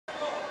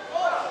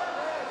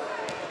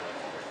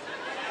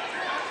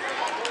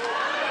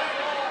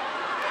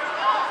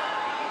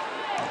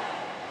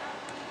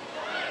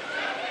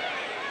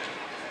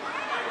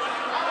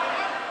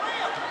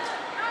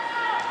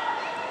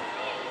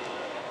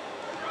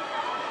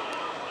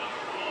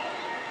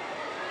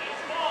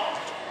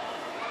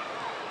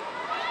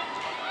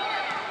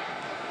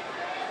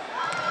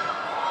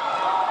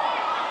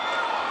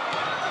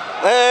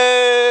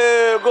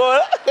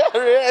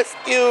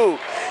rescue.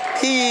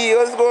 Hey,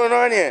 what's going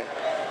on here?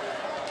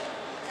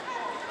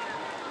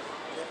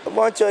 A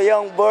bunch of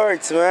young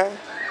birds, man.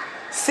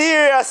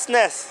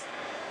 Seriousness.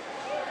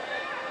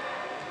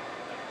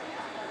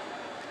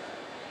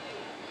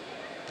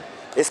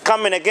 It's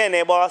coming again,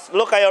 eh, boss?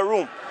 Look at your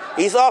room.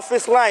 He's off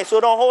his line, so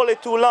don't hold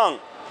it too long.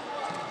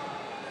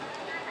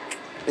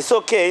 It's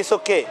okay, it's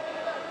okay.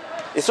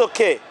 It's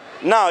okay.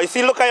 Now, you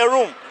see, look at your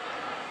room.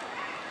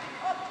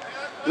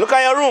 Look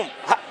at your room.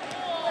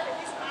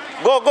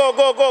 Go, go,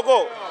 go, go,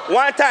 go.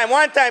 One time,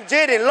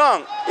 Jaden,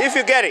 long, if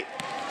you get it.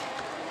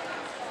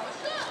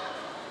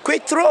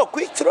 Quick throw,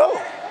 quick throw.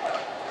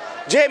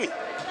 Jamie.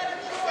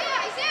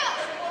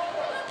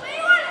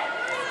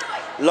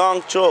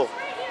 Long throw.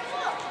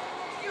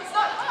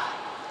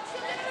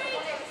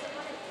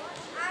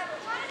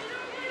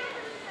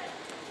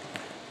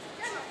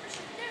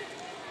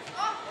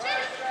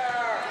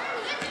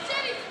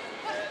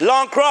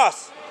 Long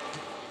cross.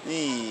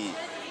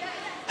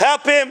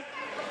 Help him.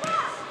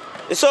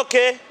 It's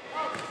okay.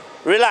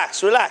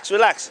 Relax, relax,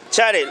 relax.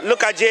 Charlie,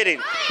 look at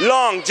Jaden.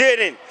 Long,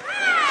 Jaden.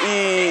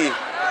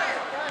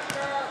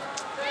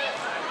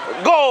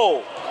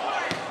 Go.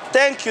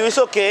 Thank you, it's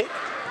okay.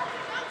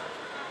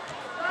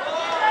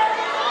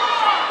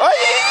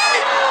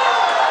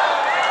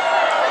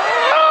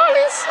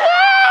 Holy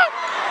snap.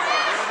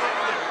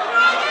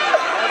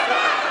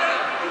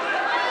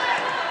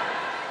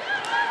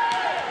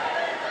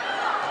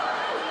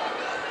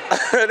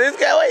 This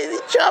guy, why is he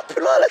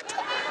jumping all the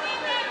time?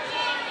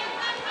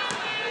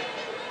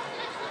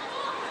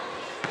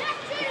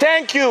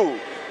 Thank you.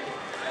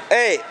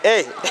 Hey,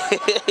 hey.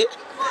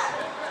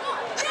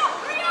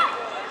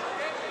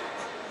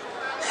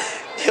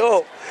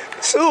 Yo,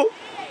 Sue,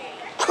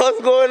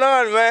 what's going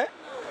on, man?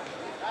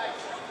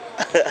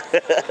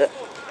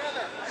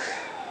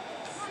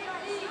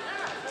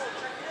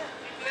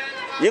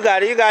 You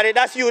got it, you got it.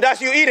 That's you,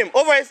 eat him.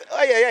 Over his,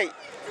 oh, yeah, yeah.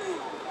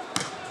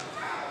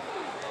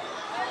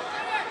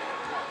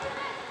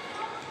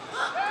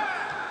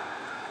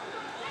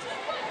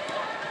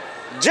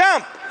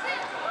 Jump!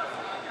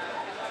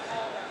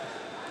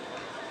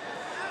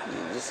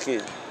 This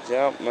kid,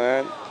 jump,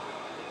 man.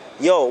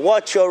 Yo,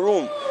 watch your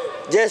room.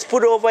 Just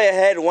put it over your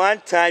head one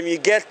time. You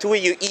get to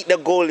it, you eat the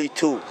goalie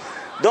too.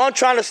 Don't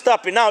try to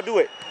stop it. Now do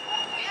it.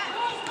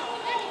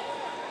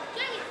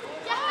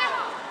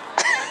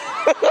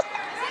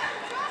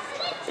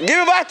 Give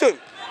it back to him.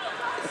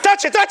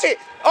 Touch it, touch it.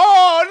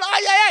 Oh,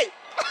 ay, ay, ay.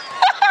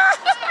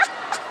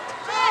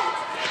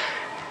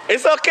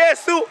 It's okay,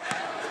 Sue.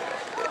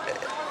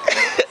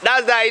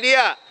 That's the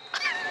idea.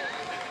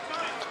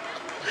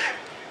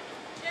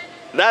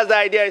 That's the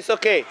idea. It's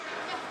okay.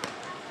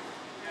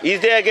 He's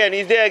there again.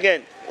 He's there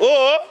again.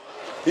 Oh,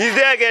 he's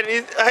there again.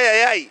 He's, ay,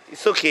 ay, ay.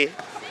 It's okay.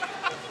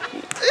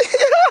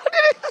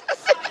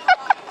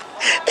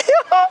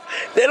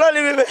 They don't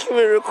even make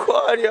me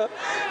record, yo.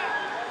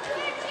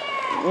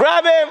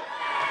 Grab him.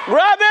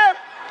 Grab him.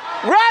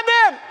 Grab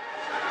him.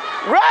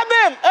 Grab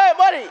him. Hey,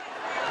 buddy.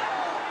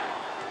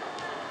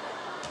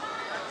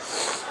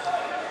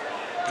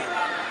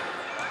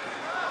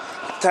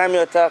 Time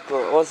your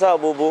tackle. What's up,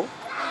 boo-boo?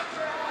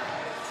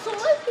 So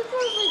many people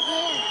over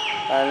there.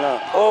 I know.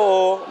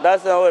 Oh,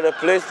 that's not where the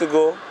place to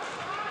go.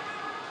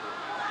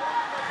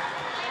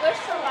 Where's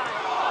the line?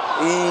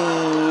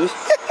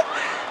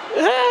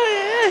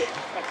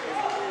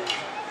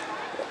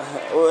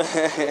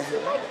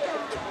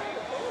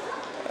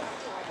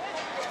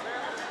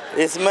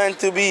 It's meant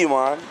to be,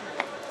 man.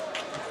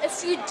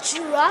 If you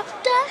drop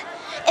that,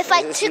 if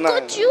I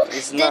tickled you,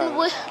 then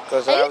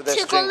are you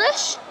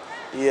ticklish?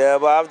 Yeah,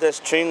 but I have the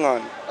string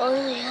on. Oh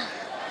yeah.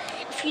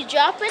 If you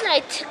drop it and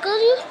I tickle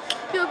you,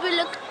 you'll be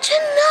like,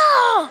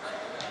 no!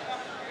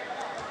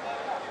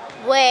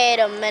 Wait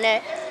a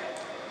minute.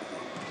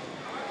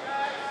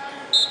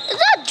 Is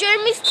that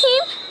Jeremy's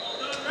team?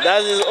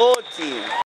 That's his old team.